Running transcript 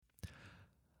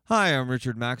Hi, I'm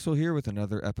Richard Maxwell here with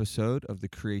another episode of the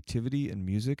Creativity in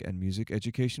Music and Music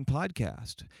Education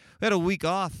Podcast. We had a week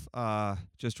off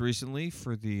just recently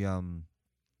for the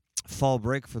fall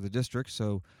break for the district,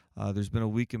 so there's been a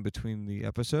week in between the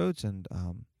episodes, and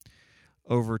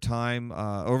over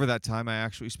that time, I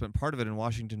actually spent part of it in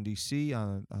Washington, D.C.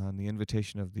 on the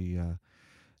invitation of the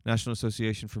National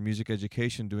Association for Music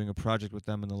Education, doing a project with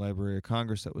them in the Library of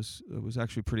Congress that was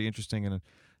actually pretty interesting, and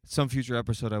some future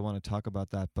episode I want to talk about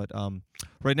that. But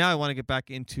right now I want to get back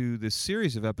into this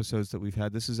series of episodes that we've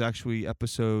had. This is actually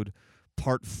episode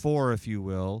part 4, if you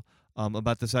will,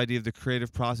 about this idea of the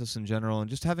creative process in general, and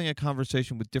just having a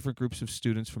conversation with different groups of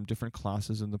students from different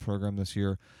classes in the program this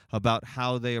year about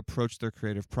how they approach their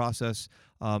creative process.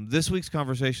 This week's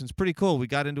conversation is pretty cool. We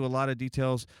got into a lot of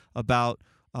details about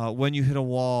when you hit a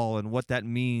wall and what that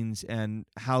means and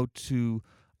how to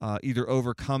either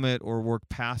overcome it or work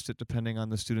past it, depending on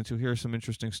the students. You'll hear some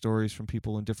interesting stories from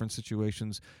people in different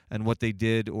situations and what they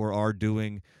did or are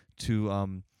doing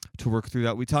to work through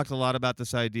that. We talked a lot about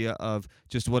this idea of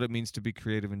just what it means to be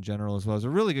creative in general, as well as a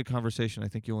really good conversation. I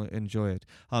think you'll enjoy it.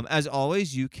 As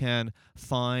always, you can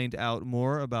find out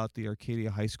more about the Arcadia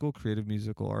High School Creative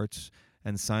Musical Arts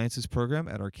and Sciences program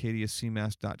at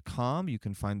arcadiacmass.com. You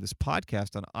can find this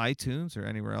podcast on iTunes or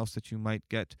anywhere else that you might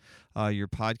get your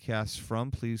podcasts from.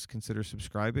 Please consider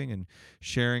subscribing and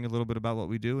sharing a little bit about what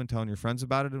we do and telling your friends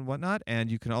about it and whatnot.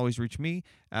 And you can always reach me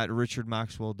at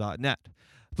richardmaxwell.net.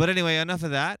 But anyway, enough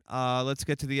of that. Let's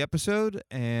get to the episode,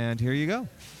 and here you go.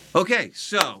 Okay,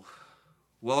 so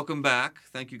welcome back.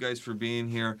 Thank you guys for being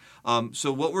here.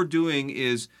 So what we're doing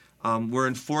is we're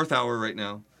in 4th hour right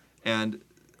now, and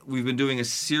we've been doing a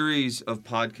series of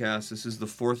podcasts. This is the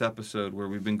 4th episode where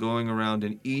we've been going around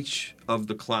in each of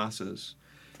the classes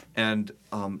and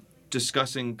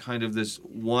discussing kind of this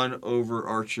one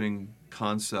overarching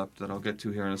concept that I'll get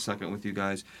to here in a second with you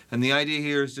guys. And the idea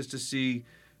here is just to see,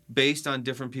 based on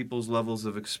different people's levels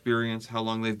of experience, how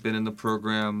long they've been in the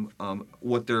program,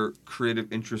 what their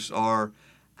creative interests are,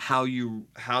 how you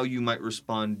might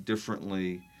respond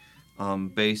differently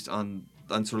based on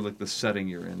sort of like the setting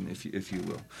you're in, if you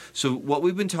will. So what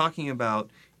we've been talking about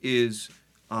is,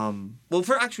 I'm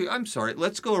sorry,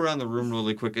 let's go around the room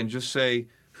really quick and just say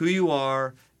who you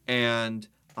are and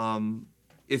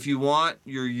if you want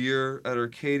your year at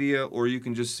Arcadia, or you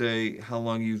can just say how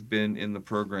long you've been in the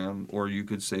program, or you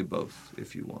could say both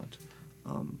if you want.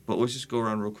 But let's just go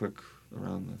around real quick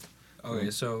around the...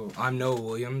 Okay, so I'm Noah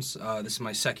Williams. This is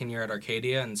my 2nd year at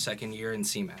Arcadia and 2nd year in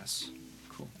CMAS.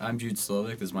 I'm Jude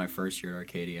Slovic. This is my 1st year at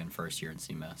Arcadia and 1st year in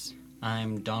CMAS.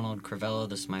 I'm Donald Crivello.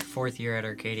 This is my 4th year at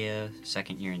Arcadia,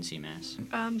 2nd year in CMAS.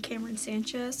 I'm Cameron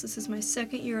Sanchez. This is my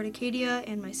 2nd year at Arcadia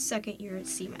and my 2nd year at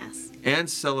CMAS. And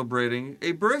celebrating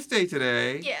a birthday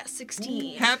today. Yeah,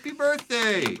 16. Happy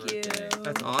birthday! Thank you.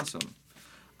 That's awesome.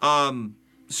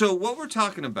 So what we're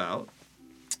talking about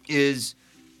is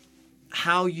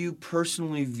how you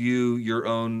personally view your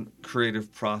own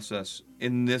creative process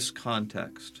in this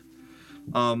context.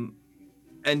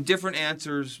 And different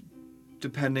answers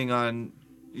depending on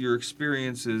your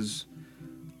experiences.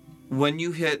 When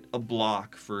you hit a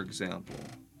block, for example,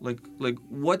 like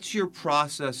what's your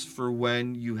process for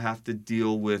when you have to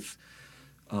deal with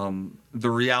the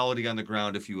reality on the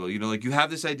ground, if you will? You know, like you have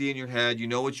this idea in your head, you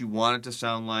know what you want it to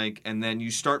sound like, and then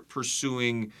you start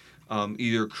pursuing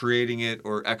either creating it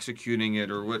or executing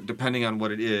it, or depending on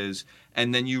what it is,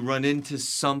 and then you run into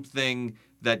something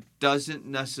that doesn't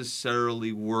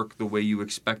necessarily work the way you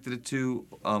expected it to,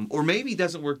 or maybe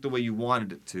doesn't work the way you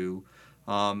wanted it to.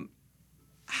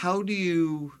 How do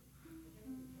you,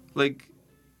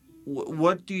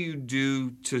 what do you do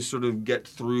to sort of get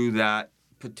through that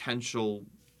potential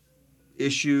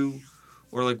issue?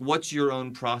 Or what's your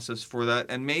own process for that?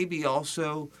 And maybe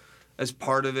also, as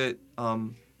part of it,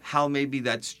 how maybe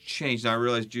that's changed. Now I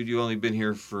realize, Jude, you've only been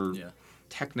here for... Yeah.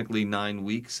 Technically 9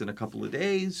 weeks and a couple of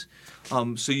days.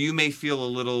 So you may feel a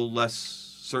little less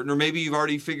certain, or maybe you've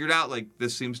already figured out,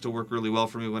 this seems to work really well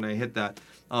for me when I hit that.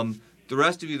 The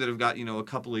rest of you that have got, a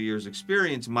couple of years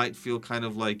experience might feel kind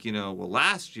of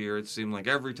last year it seemed like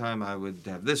every time I would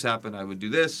have this happen, I would do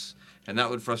this, and that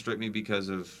would frustrate me because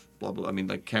of blah, blah. I mean,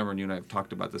 Cameron, you and I have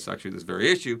talked about this, actually, this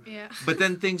very issue. Yeah. But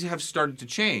then things have started to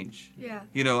change. Yeah.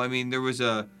 There was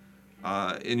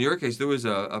in your case, there was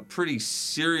a pretty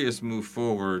serious move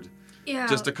forward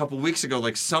just a couple weeks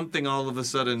ago. Something all of a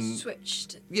sudden...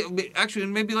 switched. Yeah, actually,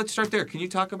 maybe let's start there. Can you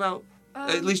talk about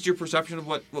at least your perception of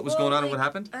what was going on and what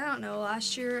happened? I don't know.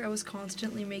 Last year, I was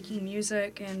constantly making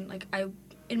music, and,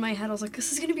 in my head, I was like,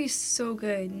 this is going to be so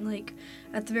good. And,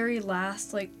 at the very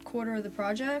last, quarter of the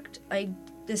project, I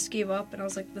just gave up, and I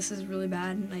was like, this is really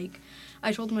bad. And,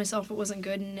 I told myself it wasn't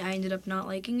good, and I ended up not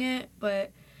liking it.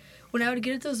 But when I would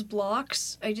get at those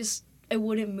blocks, I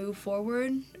wouldn't move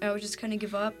forward. I would just kind of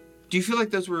give up. Do you feel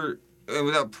like those were,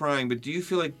 without prying, but do you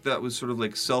feel like that was sort of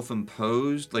like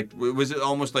self-imposed? Like, was it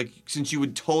almost like, since you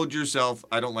had told yourself,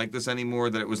 I don't like this anymore,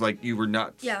 that it was like you were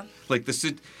not... Yeah. Like,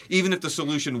 even if the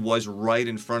solution was right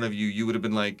in front of you, you would have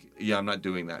been like, yeah, I'm not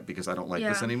doing that because I don't like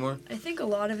this anymore? I think a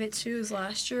lot of it, too, is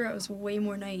last year I was way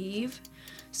more naive.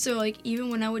 So, like, even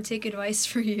when I would take advice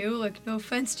for you, like, no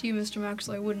offense to you, Mr.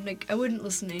 Maxwell, I wouldn't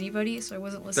listen to anybody, so I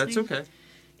wasn't listening. That's okay.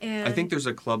 And I think there's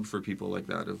a club for people like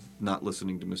that, of not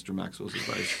listening to Mr. Maxwell's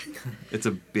advice. It's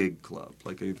a big club.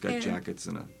 Like, they've got jackets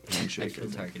and a I handshake.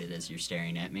 feel targeted as you're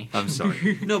staring at me. I'm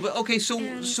sorry. No, but okay, so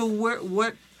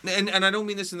what... And I don't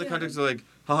mean this in the context of like,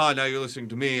 haha, now you're listening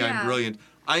to me, I'm brilliant.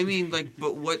 I mean, like,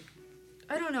 but what...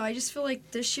 I don't know. I just feel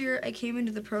like this year I came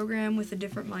into the program with a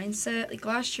different mindset. Like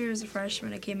last year as a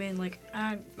freshman, I came in like,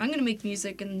 I'm going to make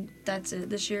music and that's it.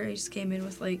 This year I just came in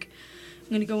with like, I'm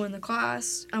going to go in the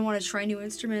class. I want to try new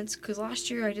instruments because last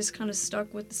year I just kind of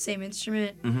stuck with the same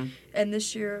instrument. Mm-hmm. And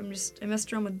this year I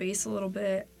messed around with bass a little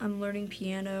bit. I'm learning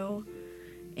piano.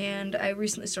 And I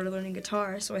recently started learning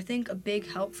guitar. So I think a big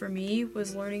help for me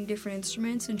was learning different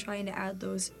instruments and trying to add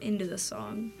those into the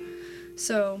song.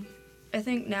 So I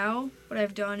think now what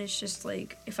I've done is just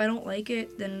like, if I don't like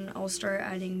it, then I'll start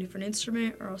adding a different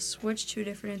instrument, or I'll switch to a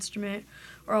different instrument,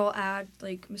 or I'll add,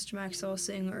 like Mr. Maxwell was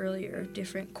saying earlier,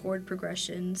 different chord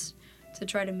progressions to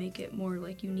try to make it more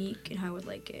like unique and how I would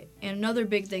like it. And another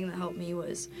big thing that helped me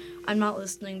was I'm not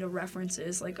listening to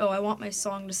references like, oh, I want my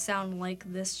song to sound like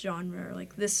this genre or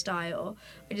like this style.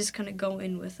 I just kind of go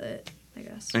in with it, I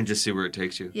guess. And just see where it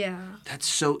takes you. Yeah. That's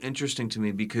so interesting to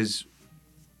me because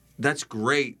that's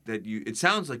great that it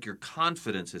sounds like your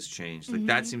confidence has changed. Like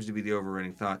that seems to be the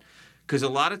overriding thought. Because a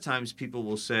lot of times people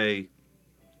will say,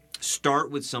 start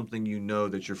with something you know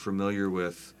that you're familiar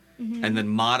with and then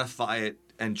modify it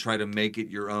and try to make it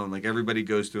your own. Like everybody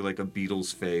goes through like a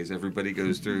Beatles phase. Everybody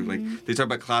goes through like, they talk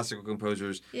about classical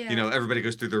composers. Yeah. You know, everybody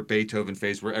goes through their Beethoven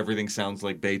phase where everything sounds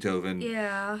like Beethoven.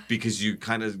 Yeah. Because you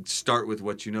kind of start with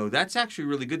what you know. That's actually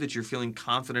really good that you're feeling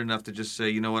confident enough to just say,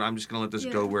 you know what, I'm just going to let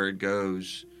this go where it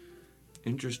goes.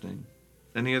 Interesting.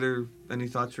 Any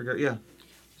thoughts regarding? Yeah.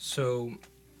 So,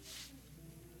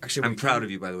 actually, I'm proud of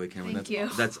you, by the way, Cameron. Thank you.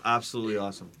 That's absolutely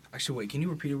awesome. Actually, wait. Can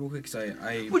you repeat it real quick? Because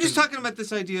We're just talking about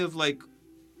this idea of like,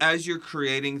 as you're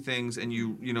creating things, and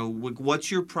you know,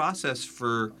 what's your process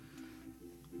for?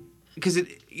 Because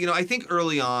I think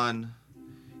early on,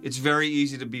 it's very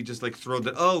easy to be just like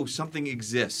something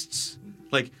exists.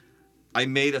 Like, I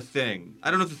made a thing. I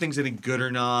don't know if the thing's any good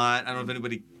or not. I don't know if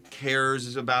anybody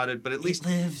cares about it, but at least it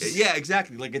lives. Yeah,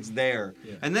 exactly. Like it's there.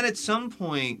 Yeah. And then at some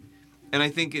point, and I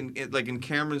think in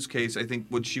Cameron's case, I think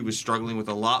what she was struggling with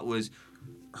a lot was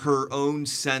her own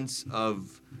sense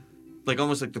of like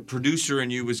almost like the producer in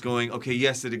you was going, okay,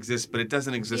 yes, it exists, but it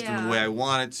doesn't exist in the way I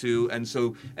want it to, and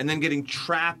then getting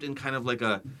trapped in kind of like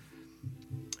a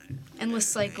endless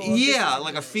cycle.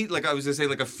 like I was gonna say,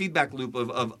 like a feedback loop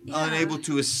of unable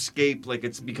to escape. Like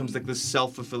it becomes like this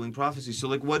self-fulfilling prophecy. So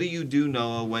like, what do you do,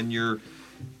 Noah, when you're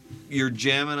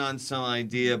jamming on some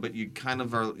idea, but you kind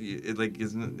of are like,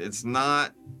 it's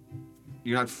not,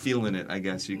 you're not feeling it, I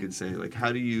guess you could say. Like,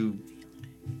 what do you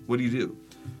do?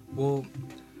 Well,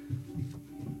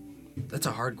 that's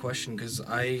a hard question because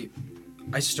I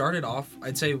started off,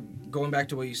 I'd say, going back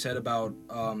to what you said about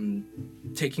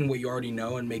taking what you already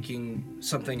know and making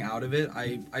something out of it,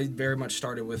 I very much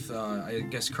started with, I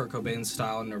guess, Kurt Cobain's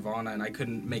style and Nirvana, and I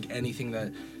couldn't make anything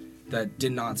that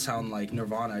did not sound like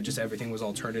Nirvana. Just everything was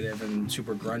alternative and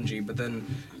super grungy. But then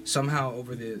somehow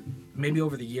over the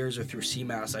years or through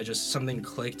CMAS, something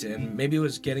clicked, and maybe it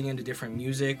was getting into different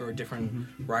music or different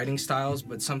writing styles,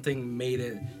 but something made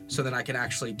it so that I can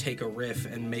actually take a riff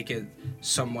and make it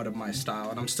somewhat of my style.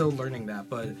 And I'm still learning that,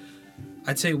 but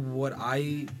I'd say what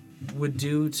I would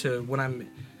do when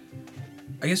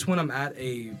I'm at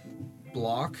a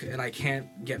block and I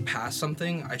can't get past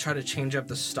something, I try to change up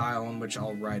the style in which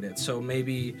I'll write it. So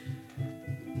maybe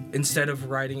instead of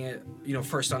writing it,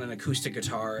 first on an acoustic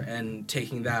guitar and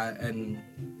taking that and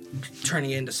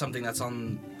turning it into something that's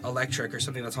on electric or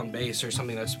something that's on bass or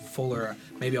something that's fuller,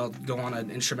 maybe I'll go on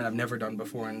an instrument I've never done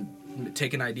before and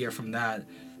take an idea from that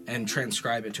and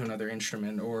transcribe it to another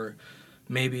instrument. Or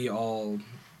maybe I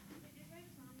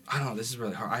don't know, this is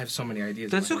really hard. I have so many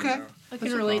ideas. That's okay. I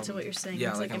can relate to what you're saying. Yeah,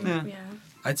 it's like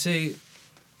I'd say.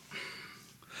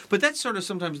 But that's sort of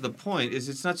sometimes the point, is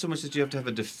it's not so much that you have to have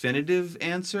a definitive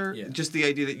answer, just the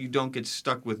idea that you don't get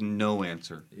stuck with no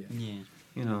answer. Yeah. Yeah.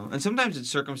 You know, and sometimes it's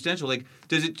circumstantial. Like,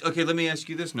 does it? Okay, let me ask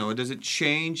you this, Noah. Does it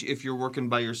change if you're working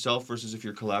by yourself versus if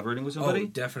you're collaborating with somebody? Oh,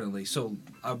 definitely. So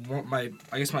I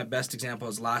guess my best example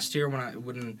is last year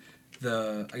when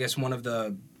one of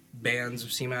the bands of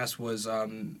CMAS was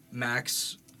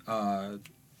Max,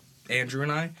 Andrew,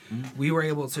 and I. Mm-hmm. We were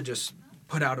able to just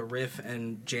put out a riff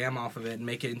and jam off of it and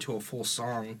make it into a full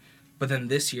song. But then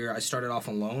this year I started off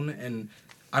alone, and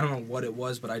I don't know what it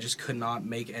was, but I just could not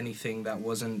make anything that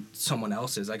wasn't someone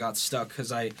else's. I got stuck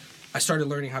because I started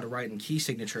learning how to write in key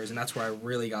signatures, and that's where I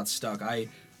really got stuck. I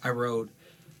wrote,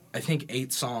 I think,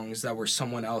 8 songs that were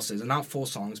someone else's, and not full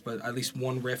songs, but at least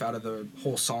one riff out of the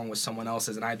whole song was someone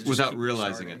else's, and I had to just Without keep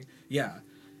realizing starting. it. Yeah,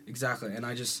 exactly. And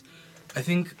I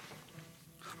think...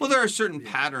 Well, there are certain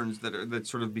patterns that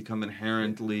sort of become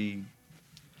inherently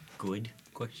Good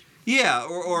question. Yeah,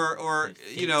 or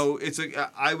you know,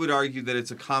 I would argue that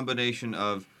it's a combination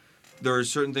of there are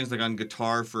certain things like on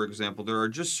guitar, for example, there are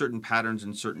just certain patterns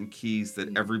and certain keys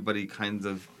that everybody kind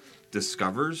of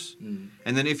discovers.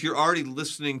 And then if you're already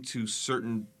listening to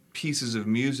certain pieces of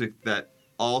music that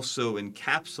also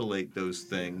encapsulate those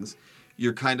things,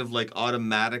 you're kind of like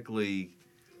automatically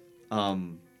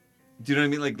do you know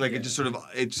what I mean? Like it's sort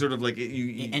of like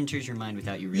it enters your mind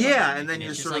without you realizing. Yeah, and then it's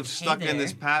you're just sort like, of hey stuck in there.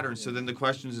 this pattern. So then the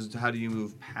question is how do you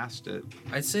move past it?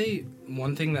 I'd say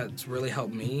one thing that's really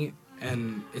helped me,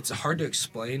 and it's hard to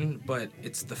explain, but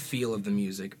it's the feel of the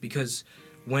music. Because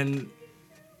when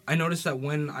I notice that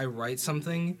when I write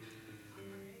something,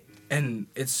 and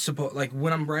it's like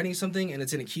when I'm writing something and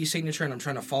it's in a key signature and I'm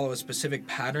trying to follow a specific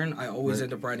pattern, I always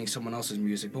end up writing someone else's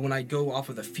music. But when I go off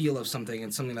of the feel of something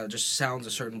and something that just sounds a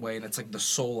certain way and it's like the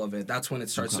soul of it, that's when it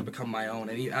starts to become my own.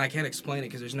 And I can't explain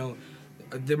it because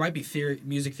there might be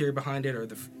music theory behind it, or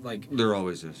There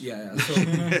always is. Yeah. So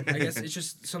I guess it's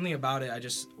just something about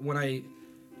it. When I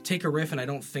take a riff and I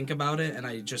don't think about it and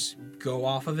I just go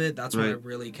off of it, that's when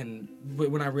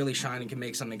I really shine and can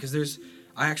make something. Because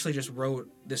I actually just wrote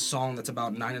this song that's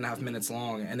about 9.5 minutes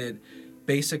long, and it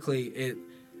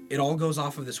all goes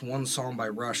off of this one song by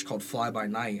Rush called Fly By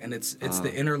Night, and it's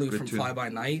the interlude from Fly By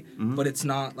Night, but it's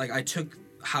not like I took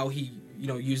how he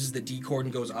uses the D chord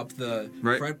and goes up the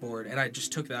fretboard, and I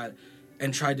just took that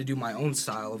and tried to do my own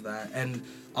style of that, and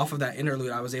off of that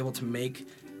interlude I was able to make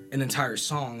an entire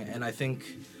song. And I think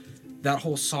that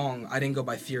whole song, I didn't go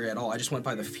by theory at all. I just went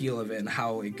by the feel of it and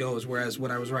how it goes. Whereas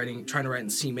when I was trying to write in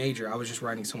C major, I was just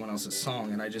writing someone else's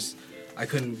song, and I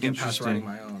couldn't get past writing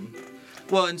my own.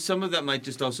 Well, and some of that might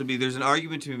just also be there's an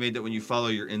argument to be made that when you follow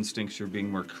your instincts, you're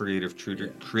being more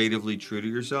creatively true to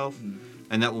yourself,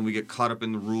 and that when we get caught up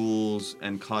in the rules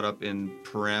and caught up in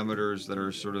parameters that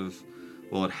are sort of,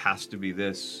 well, it has to be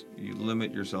this, you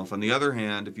limit yourself. On the other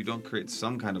hand, if you don't create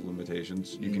some kind of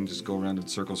limitations, you can just go around in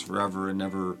circles forever and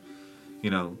never.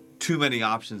 Too many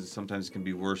options sometimes can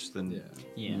be worse than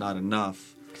not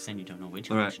enough. Because then you don't know which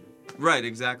Right. option. Right,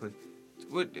 exactly.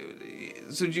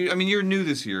 So you're new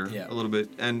this year a little bit,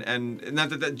 and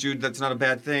not that Jude, that's not a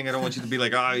bad thing. I don't want you to be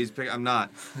like, he's picking. I'm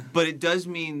not, but it does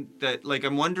mean that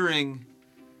I'm wondering,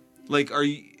 are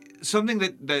you something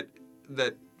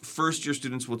that first year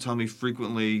students will tell me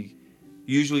frequently,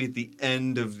 usually at the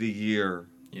end of the year,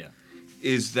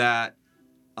 is that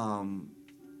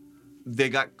they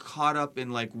got caught up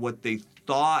in what they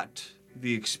thought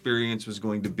the experience was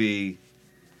going to be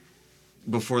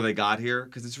before they got here,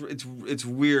 because it's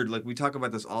weird. We talk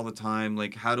about this all the time.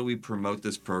 How do we promote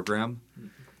this program?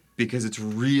 Because it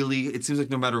seems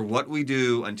like no matter what we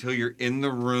do, until you're in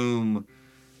the room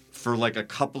for a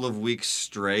couple of weeks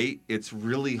straight, it's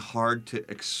really hard to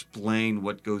explain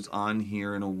what goes on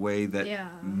here in a way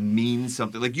that means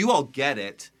something. You all get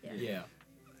it. Yeah.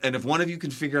 And if one of you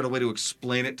can figure out a way to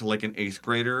explain it to an 8th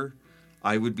grader,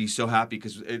 I would be so happy,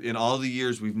 because in all the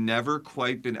years we've never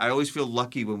quite been. I always feel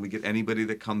lucky when we get anybody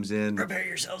that comes in. Prepare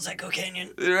yourselves, Echo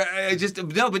Canyon.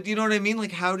 But you know what I mean.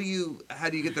 How do you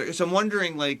get there? So I'm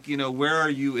wondering, where are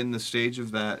you in the stage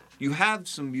of that? You have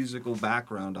some musical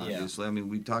background, obviously. I mean,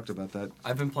 we talked about that.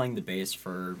 I've been playing the bass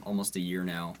for almost a year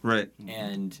now. Right.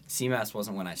 And CMAS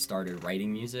wasn't when I started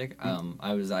writing music.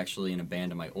 I was actually in a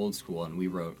band at my old school, and we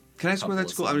wrote. Can I ask where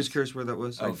that's cool? I'm just curious where that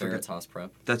was. Oh, Veritas Prep.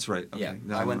 That's right. Okay. Yeah,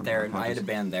 No, I went there, and I had a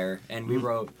band there, and we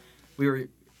wrote.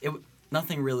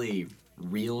 Nothing really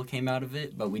real came out of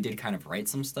it, but we did kind of write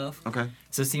some stuff. Okay.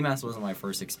 So CMAS wasn't my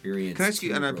first experience. Can I ask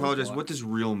you? And I to apologize. write What does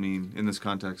real mean in this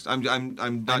context? I'm not I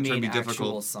trying to be actual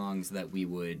difficult. songs that we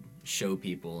would show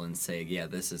people and say, yeah,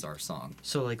 this is our song.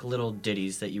 So little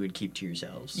ditties that you would keep to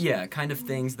yourselves. Yeah, kind of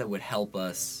things that would help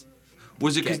us.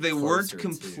 Was it because get they weren't closer to-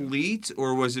 complete,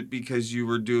 or was it because you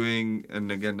were doing,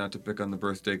 and again, not to pick on the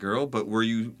birthday girl, but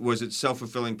was it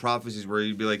self-fulfilling prophecies where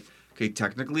you'd be like, okay,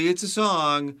 technically it's a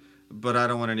song, but I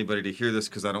don't want anybody to hear this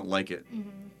because I don't like it.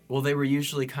 Well, they were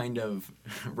usually kind of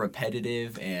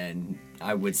repetitive and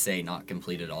I would say not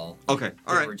complete at all. Okay,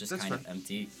 all right, They were just that's kind fair. of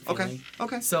empty. Okay, feeling.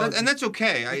 okay. So and that's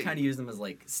okay. I I kind of use them as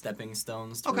like stepping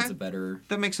stones towards Okay. a better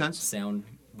that makes sense. sound.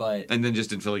 But And then just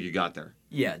didn't feel like you got there.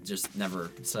 yeah, just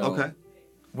never. So Okay.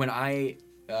 when I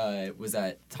was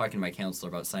talking to my counselor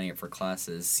about signing up for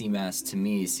classes, CMAS to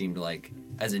me seemed like,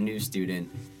 as a new student,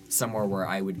 somewhere where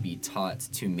I would be taught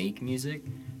to make music,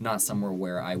 not somewhere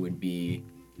where I would be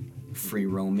free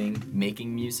roaming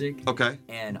making music. Okay.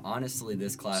 And honestly,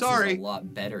 this class Sorry. is a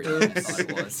lot better than I thought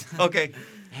it was. Okay.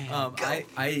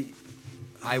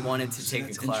 I wanted to take a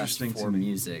That's class interesting to for me.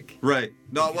 music. Right.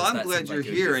 No, well, Because I'm that glad seemed you're like it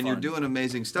would here be and you're fun. doing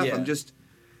amazing stuff. Yeah.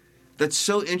 That's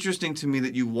so interesting to me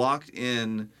that you walked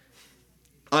in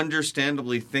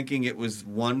understandably thinking it was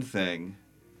one thing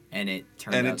And it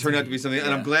turned and out it turned out to be something, and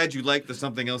I'm yeah. glad you like the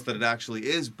something else that it actually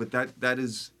is, but that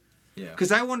is, Yeah.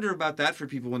 because I wonder about that for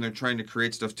people when they're trying to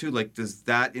create stuff too. Like, does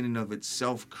that in and of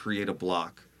itself create a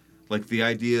block? Like the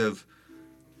idea of,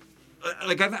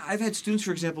 like I've had students,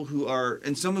 for example, who are,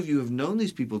 and some of you have known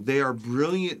these people, they are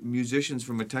brilliant musicians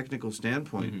from a technical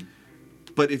standpoint. Mm-hmm.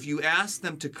 But if you ask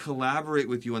them to collaborate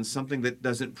with you on something that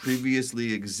doesn't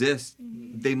previously exist,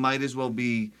 they might as well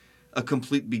be a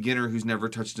complete beginner who's never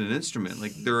touched an instrument.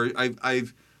 Like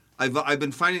I've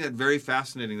been finding that very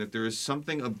fascinating, that there is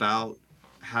something about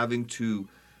having to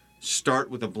start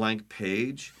with a blank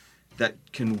page that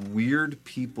can weird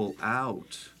people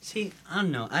out. See, I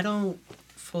don't know. I don't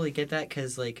fully get that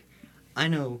because, like, I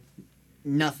know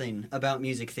nothing about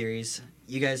music theories.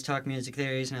 You guys talk music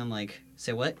theories, and I'm like,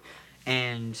 say what?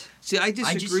 And See, I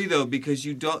disagree just- though, because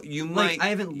you might. like, I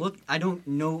haven't looked. I don't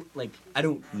know. Like, I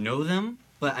don't know them,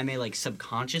 but I may like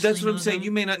subconsciously. That's what I'm know saying. them.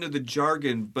 You may not know the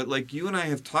jargon, but like you and I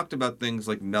have talked about things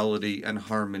like melody and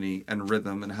harmony and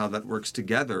rhythm and how that works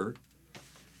together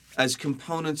as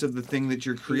components of the thing that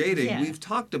you're creating. Yeah. We've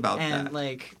talked about And that.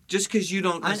 like, Just because you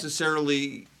don't I-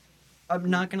 necessarily. I'm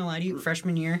not gonna lie to you.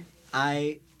 Freshman year,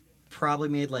 I probably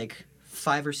made like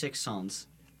 5 or 6 songs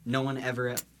no one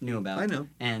ever knew about. I know.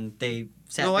 And they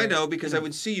sat No, I there, know, because I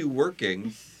would see you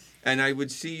working, and I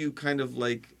would see you kind of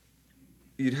like.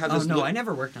 You'd have Oh this. no, look- I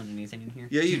never worked on anything in here.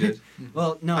 Yeah, you did.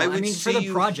 Well, no, I I, would mean see for the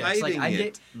you projects, like hiding I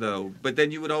it, did. though. But then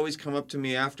you would always come up to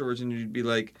me afterwards, and you'd be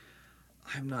like,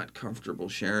 "I'm not comfortable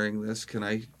sharing this. Can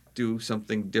I do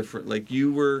something different?" Like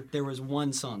you were. There was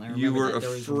one song. I remember You were that. There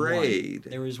was afraid. one.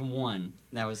 There was one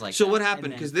that was like. So that. what And happened?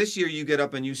 then- Because this year you get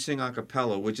up and you sing a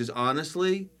cappella, which is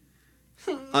honestly,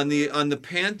 on the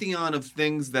pantheon of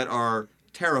things that are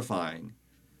terrifying.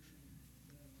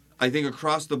 I think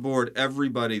across the board,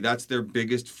 everybody, that's their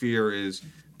biggest fear, is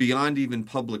beyond even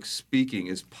public speaking,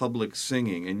 is public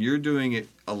singing, and you're doing it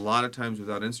a lot of times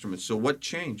without instruments. So what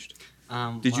changed?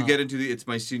 Did you well, get into the "it's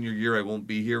my senior year, I won't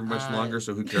be here much longer,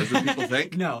 so who cares what people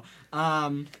think"? No.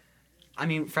 I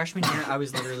mean, freshman year, I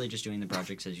was literally just doing the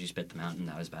projects as you spit them out, and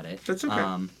that was about it. That's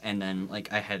okay. And then,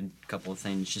 like, I had a couple of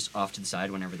things just off to the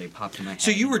side whenever they popped in my head. So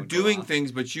you and were would go doing off.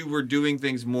 things, but you were doing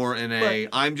things more in a, But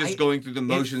I'm just I- going through the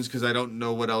motions because I don't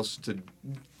know what else to.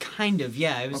 Kind of,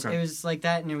 yeah. It was. Okay. It was like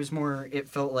that, and it was more. It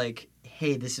felt like,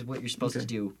 hey, this is what you're supposed Okay. to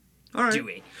do. All right. Do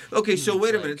it. Okay, so It's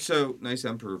wait a like- minute. So nice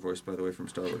Emperor voice, by the way, from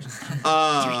Star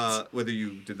Wars. Whether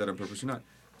you did that on purpose or not.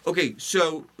 Okay,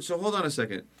 so hold on a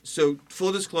second. So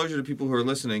full disclosure to people who are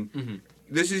listening,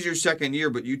 this is your second year,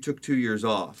 but you took 2 years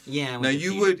off. Yeah. I Now went to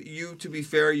you theater. would, to be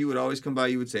fair, you would always come by.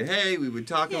 You would say, "Hey," we would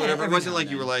talk or Yeah, whatever. It every wasn't now like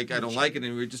and you were then. like, "I don't like it,"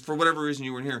 and we were just for whatever reason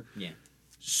you weren't here. Yeah.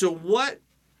 So what?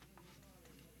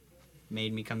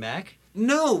 Made me come back.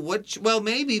 No, what? Well,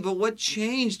 maybe, but what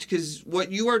changed? Because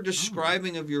what you are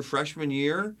describing of your freshman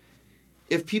year,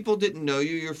 if people didn't know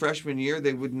you your freshman year,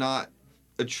 they would not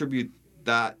attribute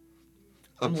that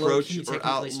I'm approach low-key or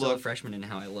technically still a outlook. freshman in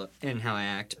how I look and how I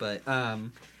act, but I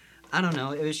don't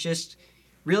know. It was just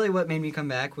really what made me come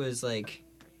back was like,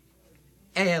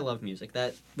 hey, I love music.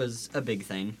 That was a big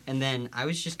thing, and then I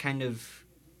was just kind of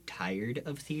tired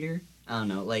of theater. I don't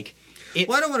know, like.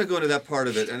 Well, I don't want to go into that part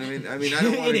of it. And I mean, I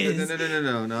don't want It to. is.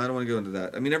 No. I don't want to go into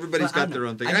that. I mean, everybody's But I got don't their know.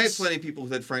 own thing. I And I have just- plenty of people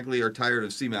that, frankly, are tired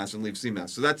of CMAS and leave CMAS.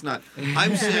 So that's not.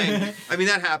 I'm saying. I mean,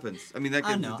 that happens. I mean, that.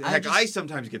 I Can, know. Heck, I I just-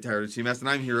 sometimes get tired of CMAS, and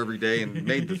I'm here every day and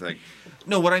made the thing.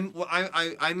 No, what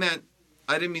I meant.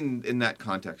 I didn't mean in that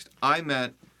context. I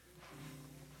meant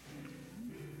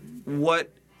what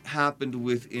happened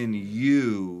within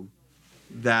you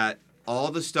that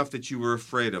all the stuff that you were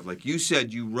afraid of, like you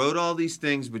said, you wrote all these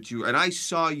things, but and I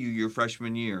saw you your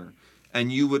freshman year,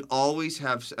 and you would always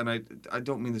have, and I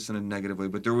don't mean this in a negative way,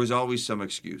 but there was always some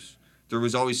excuse. There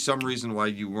was always some reason why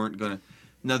you weren't gonna.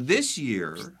 Now this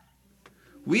year,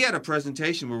 we had a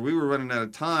presentation where we were running out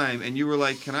of time, and you were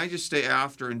like, "Can I just stay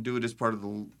after and do it as part of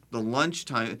the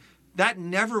lunchtime?" That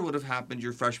never would have happened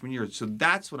your freshman year. So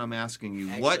that's what I'm asking you.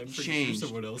 Actually, What I'm pretty changed? Sure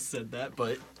someone else said that,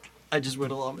 but I just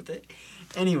went along with it.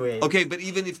 Anyway. Okay, but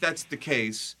even if that's the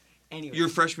case, Anyway. your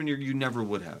freshman year, you never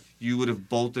would have. You would have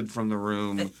bolted from the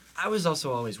room. I was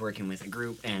also always working with a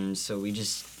group, and so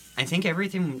I think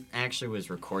everything actually was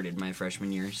recorded my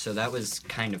freshman year, so that was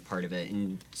kind of part of it.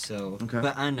 And so, Okay.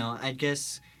 But I don't know, I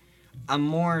guess I'm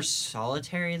more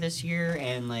solitary this year,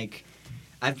 and like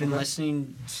I've been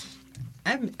listening.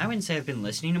 I wouldn't say I've been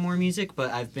listening to more music, but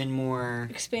I've been more.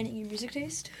 Expanding your music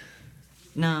taste?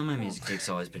 No, my music taste's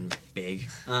always been big.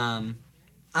 I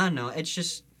don't know. It's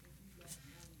just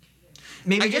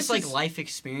maybe I guess just like it's- life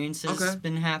experiences Okay.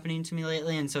 been happening to me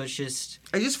lately, and so it's just.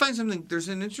 I just find there's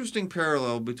an interesting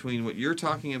parallel between what you're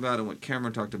talking about and what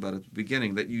Cameron talked about at the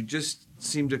beginning, that you just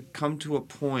seem to come to a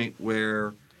point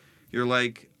where you're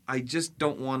like, I just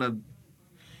don't want to,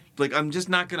 like, I'm just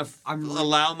not going to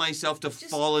allow myself to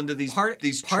fall into these part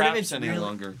of traps it's any really,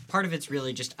 longer. Part of it's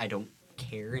really just I don't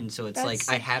care, and so it's like That's-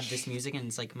 I have this music, and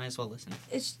it's like might as well listen.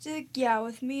 It's just, yeah,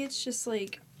 with me, it's just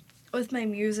like, with my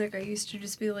music, I used to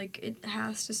just be like, it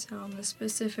has to sound a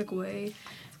specific way.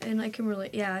 And I can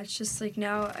relate, yeah, it's just like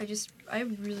now I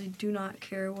really do not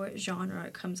care what genre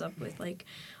it comes up with. Like,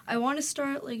 I want to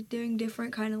start like doing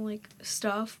different kind of like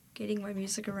stuff, getting my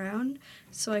music around,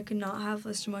 so I can not have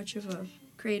as much of a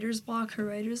creator's block or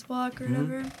writer's block or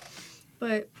whatever.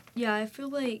 But yeah, I feel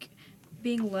like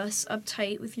being less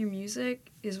uptight with your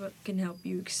music is what can help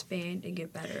you expand and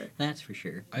get better. That's for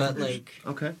sure. I But agree. like,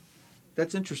 Okay.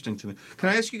 That's interesting to me. Can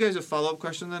I ask you guys a follow-up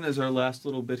question then as our last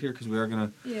little bit here, because we are going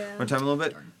to Yeah. run time a little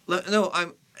bit?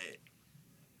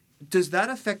 Does that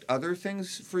affect other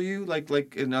things for you,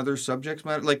 like in other subjects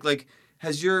matter? Like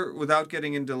has your, without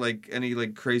getting into like any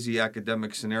like crazy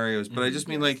academic scenarios, but I just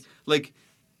mean like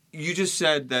you just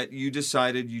said that you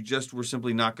decided you just were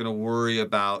simply not going to worry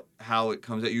about how it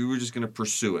comes out. You were just going to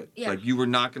pursue it. Yeah. Like you were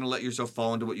not going to let yourself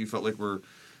fall into what you felt like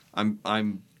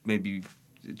I'm maybe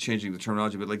changing the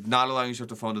terminology, but like not allowing yourself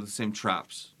to fall into the same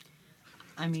traps.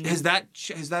 I mean, Has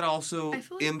that also I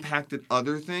feel like- impacted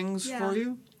other things Yeah. for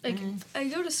you? Like, I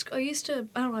go to school, I used to,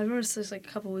 I don't know, I noticed this like a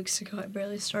couple weeks ago, I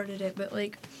barely started it, but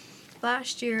like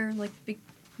last year, like,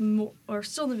 or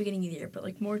still in the beginning of the year, but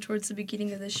like more towards the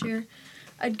beginning of this year,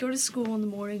 I'd go to school in the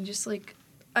morning, just like,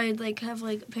 I'd like have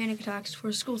like panic attacks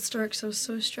before school starts, because I was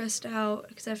so stressed out,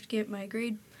 because I have to get my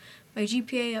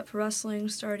GPA up for wrestling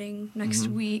starting next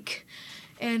week,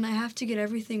 and I have to get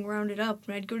everything rounded up,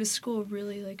 and I'd go to school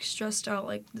really like stressed out,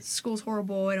 like, school's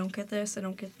horrible, I don't get this,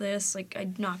 like,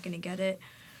 I'm not gonna get it.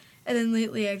 And then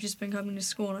lately, I've just been coming to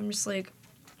school, and I'm just like,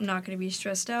 I'm not going to be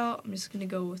stressed out. I'm just going to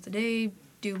go with the day,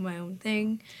 do my own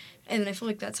thing. And then I feel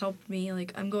like that's helped me.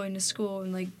 Like, I'm going to school,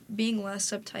 and, like, being less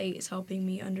uptight is helping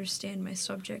me understand my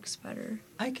subjects better.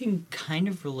 I can kind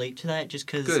of relate to that just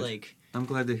because, Good. like, I'm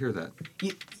glad to hear that.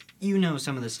 you know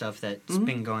some of the stuff that's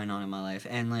been going on in my life.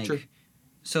 And, like, Sure.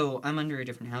 so I'm under a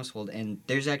different household, and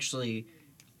there's actually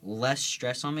less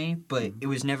stress on me, but it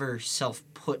was never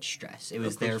self-put stress. It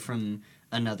was there from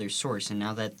another source, and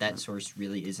now that source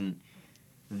really isn't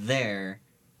there,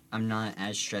 I'm not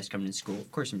as stressed coming to school.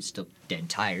 Of course, I'm still dead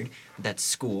tired. But that's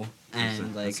school,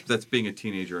 and like That's being a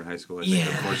teenager in high school. I think,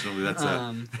 unfortunately,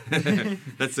 that's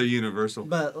that's a universal.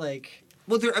 But like,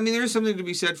 Well, there is something to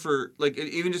be said for like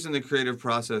even just in the creative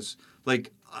process.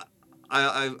 Like,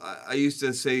 I used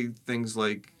to say things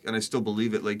like, and I still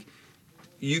believe it. Like,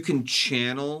 you can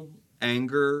channel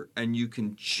anger and you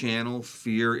can channel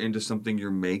fear into something you're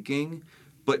making,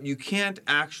 but you can't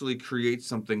actually create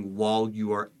something while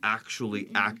you are actually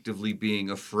actively being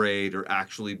afraid or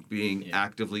actually being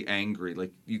actively angry.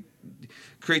 Like,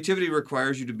 creativity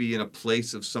requires you to be in a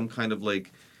place of some kind of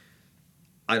like,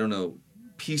 I don't know,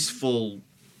 peaceful.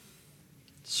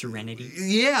 serenity.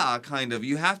 Yeah, kind of.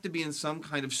 You have to be in some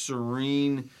kind of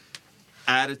serene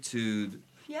attitude.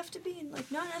 You have to be in,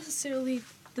 like, not necessarily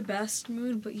the best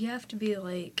mood, but you have to be,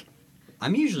 like,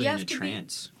 I'm usually You in have a to be-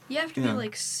 trance. you have to Yeah. be,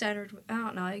 like, centered. I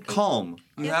don't know. Like, Calm.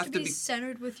 You have to be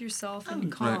centered with yourself and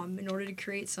Right. calm in order to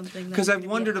create something. Because that I've you're gonna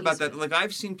be wondered at about peace that. with. Like,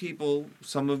 I've seen people,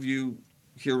 some of you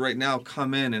here right now,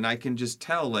 come in, and I can just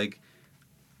tell, like,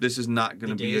 this is not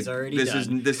going to The be day is already this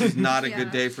done. is not a Yeah.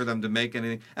 good day for them to make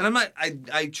anything. And I'm not.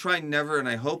 I try never, and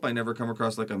I hope I never come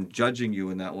across like I'm judging you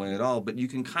in that way at all. But you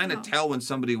can kind of No. tell when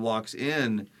somebody walks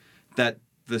in that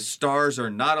the stars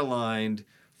are not aligned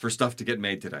for stuff to get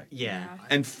made today. Yeah.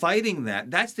 And fighting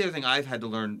that's the other thing I've had to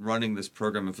learn running this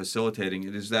program and facilitating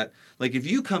it, is that, like, if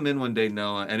you come in one day,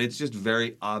 Noah, and it's just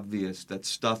very obvious that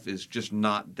stuff is just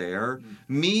not there,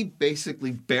 me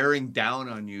basically bearing down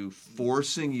on you,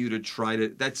 forcing you to try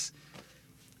to,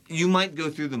 you might go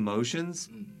through the motions,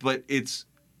 but it's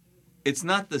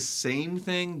not the same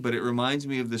thing, but it reminds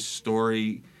me of this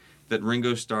story that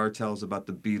Ringo Starr tells about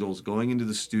the Beatles going into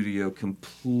the studio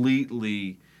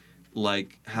completely,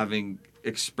 like, having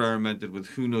experimented with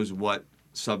who knows what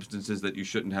substances that you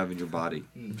shouldn't have in your body.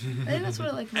 I think that's what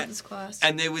I like about this class.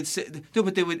 And they would say, no,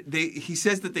 but he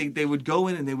says that they would go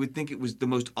in and they would think it was the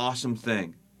most awesome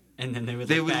thing. And then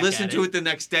they would listen to it the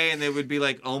next day and they would be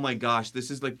like, oh my gosh,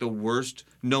 this is like the worst.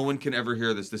 No one can ever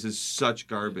hear this. This is such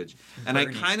garbage. And I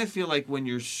kind of feel like when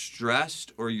you're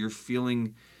stressed or you're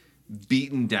feeling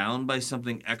beaten down by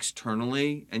something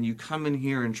externally and you come in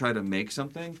here and try to make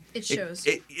something, it shows.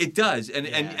 It does.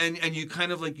 And you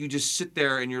kind of like, you just sit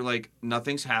there and you're like,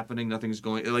 nothing's happening, nothing's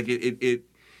going, like it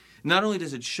not only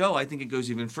does it show, I think it goes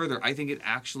even further. I think it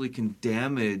actually can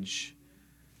damage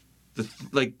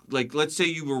like let's say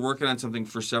you were working on something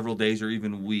for several days or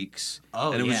even weeks,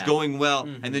 and it was going well,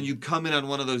 and then you come in on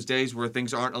one of those days where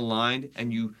things aren't aligned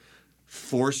and you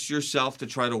force yourself to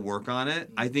try to work on it.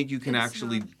 I think you can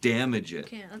actually damage it.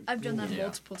 I've done that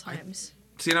multiple times.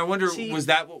 See, and I wonder, was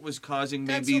that what was causing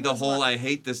maybe the whole I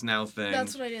hate this now thing?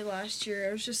 That's what I did last year.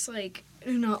 I was just like, I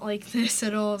do not like this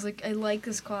at all. I was like, I like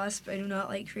this class, but I do not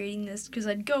like creating this. Because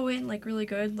I'd go in, like, really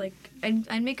good. Like,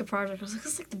 I'd make a project. I was like,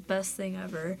 this is, like, the best thing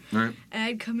ever. Right. And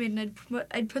I'd come in and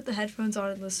I'd put the headphones on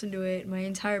and listen to it. And my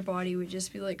entire body would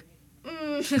just be like,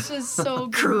 this is so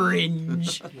good.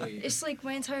 Cringe. It's like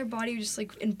my entire body would just,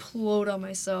 like, implode on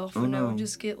myself. Oh, and I no. would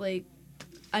just get, like,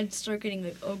 I'd start getting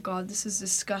like, oh god, this is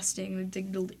disgusting.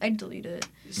 I'd delete it.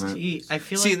 Right. See, I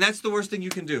feel and that's the worst thing you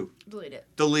can do. Delete it.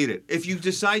 Delete it. If you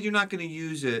decide you're not going to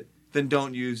use it, then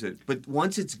don't use it. But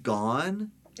once it's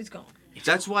gone, it's gone.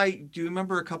 That's why, do you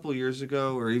remember a couple of years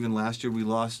ago, or even last year, we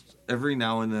lost, every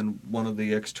now and then, one of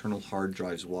the external hard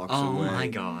drives walks away. Oh my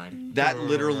god. That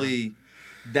literally,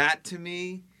 that to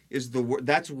me, is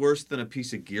that's worse than a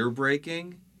piece of gear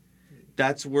breaking.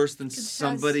 That's worse than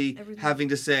somebody having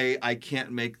to say, I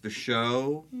can't make the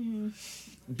show. Mm-hmm.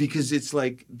 Because it's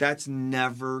like, that's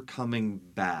never coming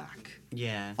back.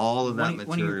 Yeah. All of that material.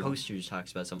 One of your posters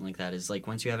talks about something like that. Is like,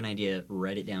 once you have an idea,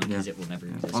 write it down because it will never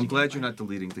exist. I'm glad you're not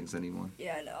deleting things anymore.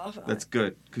 Yeah, I know. That's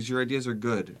good, because your ideas are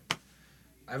good.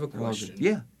 I have a question.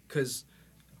 Yeah. Because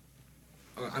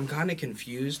I'm kind of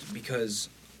confused because...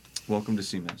 Welcome to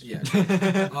CMAS. Yeah.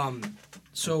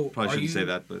 So probably shouldn't say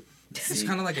that, but... It's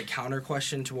kind of like a counter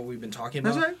question to what we've been talking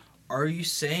about. That's right. Are you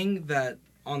saying that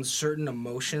on certain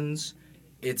emotions,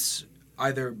 it's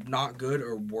either not good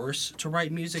or worse to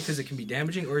write music because it can be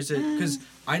damaging? Or is it... Because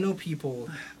I know people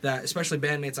that, especially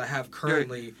bandmates I have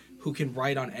currently, who can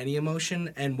write on any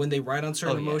emotion. And when they write on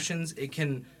certain emotions, it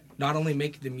can not only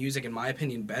make the music, in my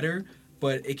opinion, better,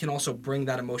 but it can also bring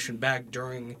that emotion back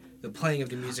during the playing of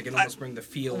the music and almost bring the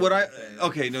feel.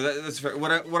 That's fair.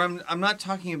 I'm not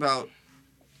talking about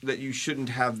that you shouldn't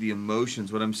have the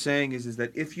emotions. What I'm saying is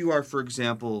that if you are, for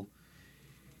example,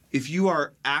 if you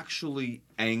are actually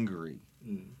angry,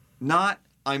 not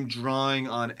I'm drawing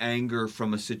on anger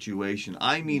from a situation.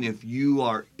 I mean, if you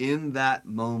are in that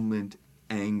moment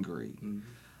angry,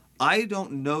 I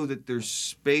don't know that there's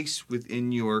space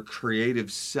within your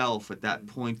creative self at that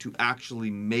point to actually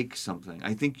make something.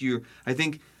 I think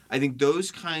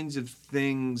those kinds of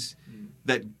things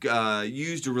that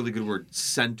used a really good word,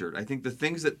 centered. I think the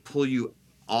things that pull you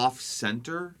off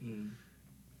center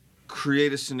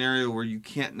create a scenario where you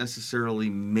can't necessarily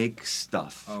make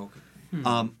stuff. Oh,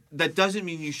 okay. That doesn't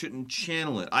mean you shouldn't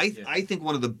channel it. I think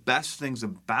one of the best things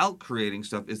about creating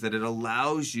stuff is that it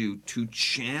allows you to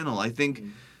channel.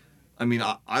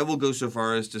 I will go so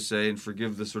far as to say, and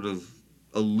forgive the sort of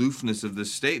aloofness of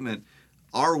this statement,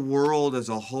 our world as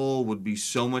a whole would be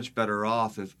so much better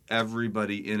off if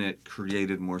everybody in it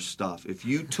created more stuff. If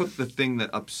you took the thing that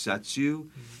upsets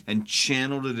you and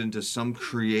channeled it into some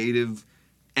creative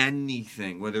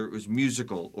anything, whether it was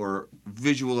musical or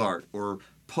visual art or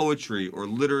poetry or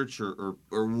literature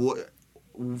or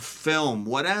film,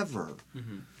 whatever,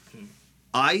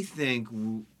 I think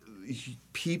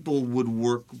people would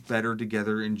work better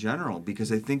together in general,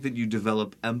 because I think that you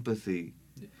develop empathy.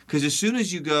 Because as soon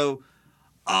as you go,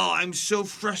 oh, I'm so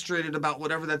frustrated about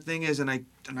whatever that thing is, and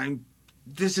I'm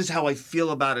this is how I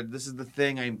feel about it. This is the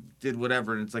thing I did,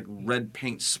 whatever, and it's like red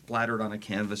paint splattered on a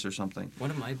canvas or something. One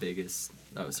of my biggest.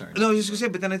 Oh, sorry. No, I was just gonna say,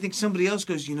 but then I think somebody else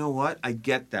goes, you know what? I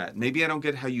get that. Maybe I don't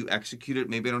get how you execute it.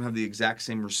 Maybe I don't have the exact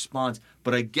same response,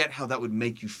 but I get how that would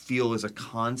make you feel as a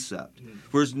concept.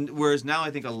 Whereas now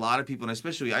I think a lot of people, and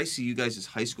especially I see you guys as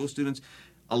high school students,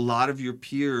 a lot of your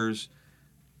peers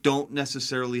don't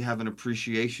necessarily have an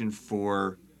appreciation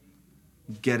for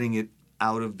getting it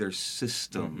out of their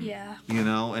system. Yeah. You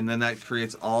know, and then that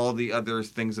creates all the other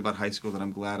things about high school that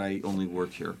I'm glad I only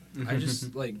work here. I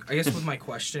just I guess with my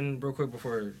question real quick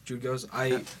before Jude goes,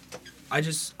 I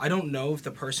don't know if the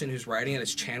person who's writing it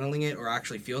is channeling it or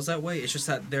actually feels that way. It's just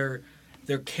that their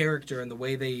character and the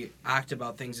way they act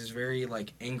about things is very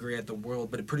like angry at the world,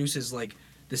 but it produces like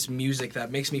this music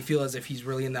that makes me feel as if he's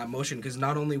really in that motion, because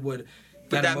not only would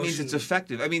but that means it's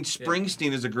effective. I mean,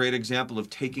 Springsteen is a great example of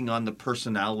taking on the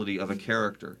personality of a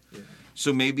character. Yeah.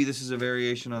 So maybe this is a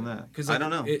variation on that. Like, I don't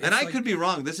know. And I could be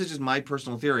wrong. This is just my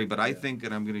personal theory, but I think,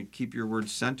 and I'm going to keep your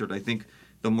words centered, I think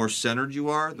the more centered you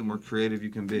are, the more creative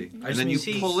you can be. And then you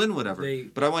pull in whatever.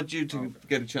 But I want you to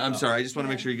get a chance. I'm sorry. I just want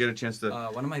to make sure you get a chance to...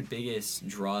 one of my biggest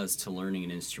draws to learning an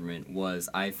instrument was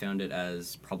I found it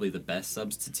as probably the best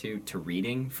substitute to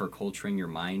reading for culturing your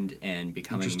mind and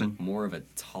becoming more of a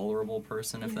tolerable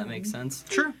person, if that makes sense.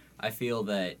 Sure. I feel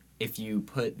that if you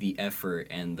put the effort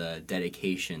and the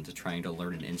dedication to trying to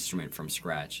learn an instrument from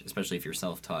scratch, especially if you're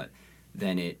self-taught,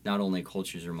 then it not only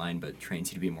cultures your mind, but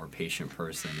trains you to be a more patient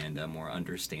person and a more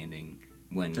understanding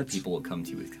when people will come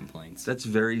to you with complaints. That's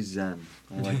very zen.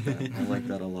 I like that. I like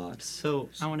that a lot. So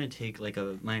I want to take like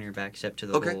a minor back step to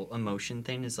the whole emotion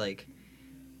thing. Is like,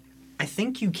 I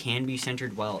think you can be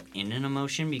centered while in an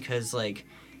emotion, because like,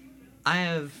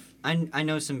 I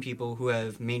know some people who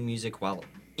have made music while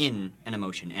in an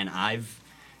emotion, and I've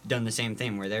done the same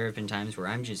thing where there have been times where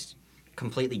I'm just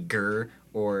completely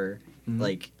or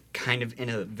like kind of in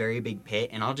a very big pit,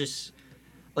 and I'll just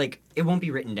like, it won't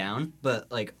be written down, but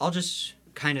like I'll just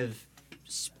kind of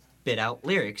spit out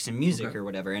lyrics and music or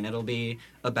whatever, and it'll be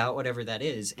about whatever that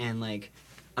is, and like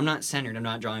I'm not centered, I'm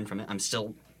not drawing from it, I'm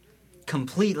still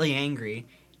completely angry,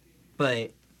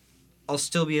 but I'll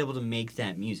still be able to make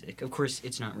that music. Of course,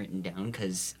 it's not written down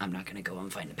because I'm not going to go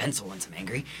and find a pencil once I'm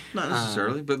angry. Not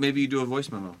necessarily, but maybe you do a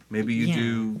voice memo. Maybe you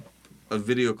do a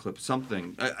video clip,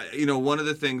 something. You know, one of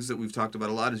the things that we've talked about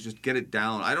a lot is just get it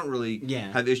down. I don't really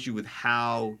have issue with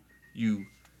how you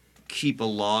keep a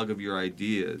log of your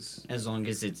ideas. As long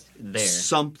as it's there.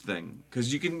 Something.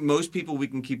 Because most people, we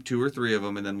can keep 2 or 3 of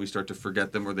them and then we start to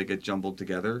forget them or they get jumbled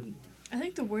together. I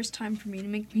think the worst time for me to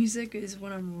make music is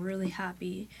when I'm really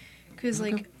happy. Because,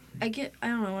 like, I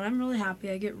don't know, when I'm really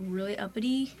happy, I get really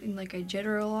uppity and, like, I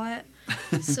jitter a lot.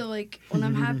 So, like, when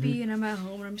I'm happy and I'm at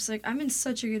home and I'm just like, I'm in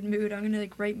such a good mood, I'm going to,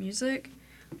 like, write music.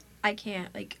 I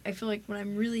can't. Like, I feel like when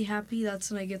I'm really happy, that's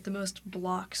when I get the most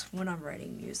blocks when I'm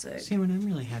writing music. See, when I'm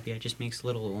really happy, I just make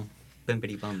little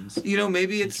bimpity bums. You know,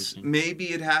 maybe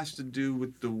it has to do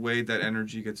with the way that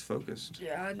energy gets focused.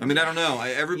 Yeah. I mean, I don't know.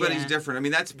 Everybody's different. I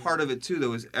mean, that's part of it, too,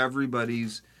 though, is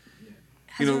everybody's...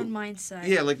 Has their own mindset.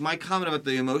 Yeah, like my comment about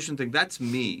the emotion thing, that's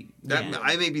me.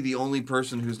 I may be the only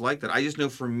person who's like that. I just know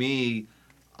for me,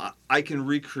 I can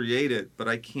recreate it, but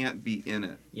I can't be in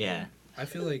it. Yeah. I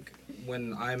feel like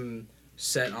when I'm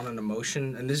set on an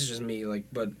emotion, and this is just me, like,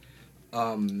 but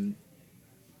when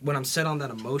I'm set on that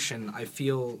emotion, I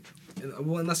feel,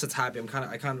 well, unless it's happy,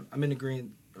 I'm in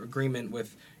agreement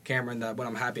with Cameron that when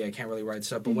I'm happy, I can't really write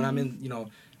stuff. But when I'm in,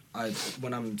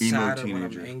 when I'm sad or when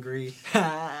I'm angry.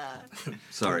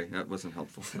 Sorry, that wasn't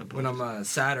helpful. When I'm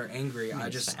sad or angry,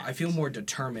 I feel more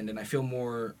determined, and I feel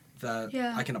more that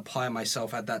I can apply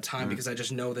myself at that time, because I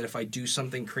just know that if I do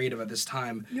something creative at this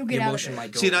time, the emotion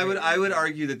might go. See, and I would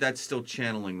argue that that's still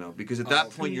channeling, though, because at that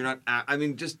point you're not. I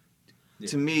mean, just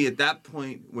to me, at that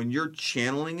point when you're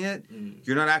channeling it,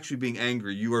 you're not actually being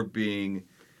angry. You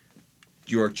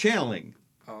are channeling.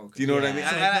 Oh, okay. Do you know what I mean?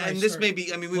 And this may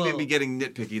be, we may be getting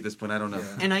nitpicky at this point. I don't know.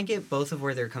 Yeah. And I get both of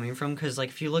where they're coming from, because, like,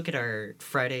 if you look at our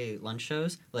Friday lunch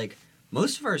shows, like,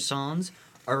 most of our songs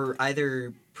are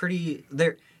either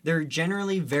they're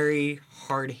generally very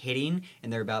hard-hitting,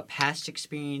 and they're about past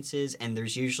experiences, and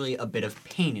there's usually a bit of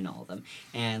pain in all of them.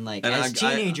 And, like, as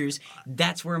teenagers,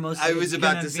 that's where most of it's I was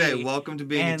about to say, welcome to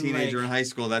being a teenager in high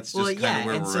school. That's just kind of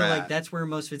where we're at. Like, that's where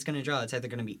most of it's going to draw. It's either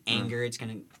going to be anger, it's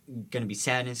going to be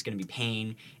sadness, going to be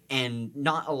pain, and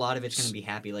not a lot of it's going to be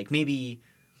happy. Like, maybe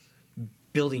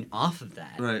building off of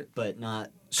that, right? But not.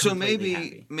 So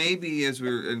maybe as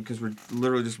because we're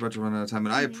literally just about to run out of time,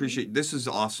 and I appreciate, this is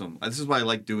awesome. This is why I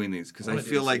like doing these, because I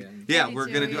feel like we're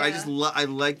gonna do. I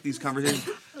like these conversations.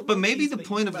 But maybe the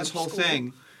point of this whole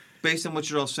thing based on what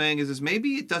you're all saying, is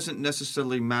maybe it doesn't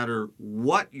necessarily matter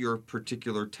what your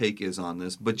particular take is on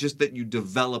this, but just that you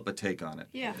develop a take on it.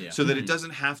 Yeah. Yeah. So that it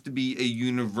doesn't have to be a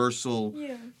universal,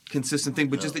 consistent thing,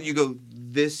 but just that you go,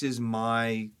 this is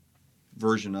my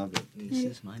version of it. This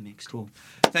is my mix. Cool.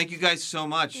 Thank you guys so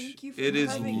much. Thank you for It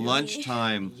is having me.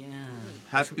 lunchtime. Yeah.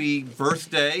 Happy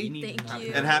birthday Thank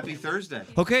you. and happy Thursday.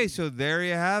 Okay, so there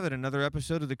you have it. Another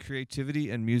episode of the Creativity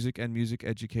and Music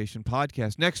Education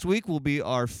podcast. Next week will be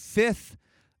our fifth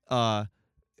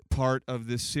part of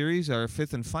this series, our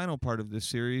fifth and final part of this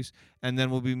series, and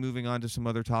then we'll be moving on to some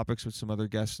other topics with some other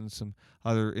guests and some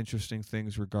other interesting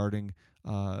things regarding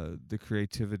the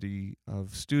creativity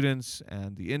of students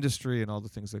and the industry and all the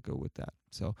things that go with that.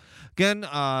 So again,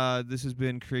 this has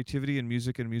been Creativity and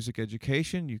Music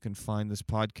Education. You can find this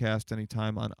podcast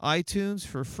anytime on iTunes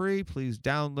for free. Please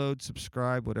download,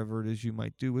 subscribe, whatever it is you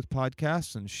might do with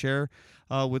podcasts, and share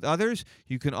with others.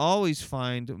 You can always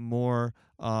find more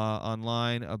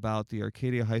online about the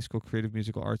Arcadia High School Creative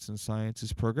Musical Arts and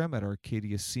Sciences program at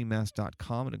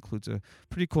arcadiacmass.com. It includes a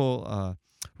pretty cool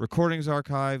recordings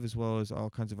archive, as well as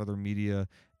all kinds of other media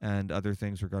and other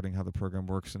things regarding how the program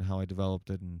works and how I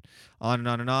developed it, and on and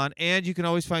on and on. And you can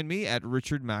always find me at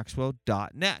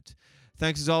richardmaxwell.net.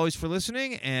 Thanks as always for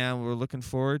listening, and we're looking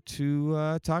forward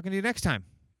to talking to you next time.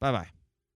 Bye-bye.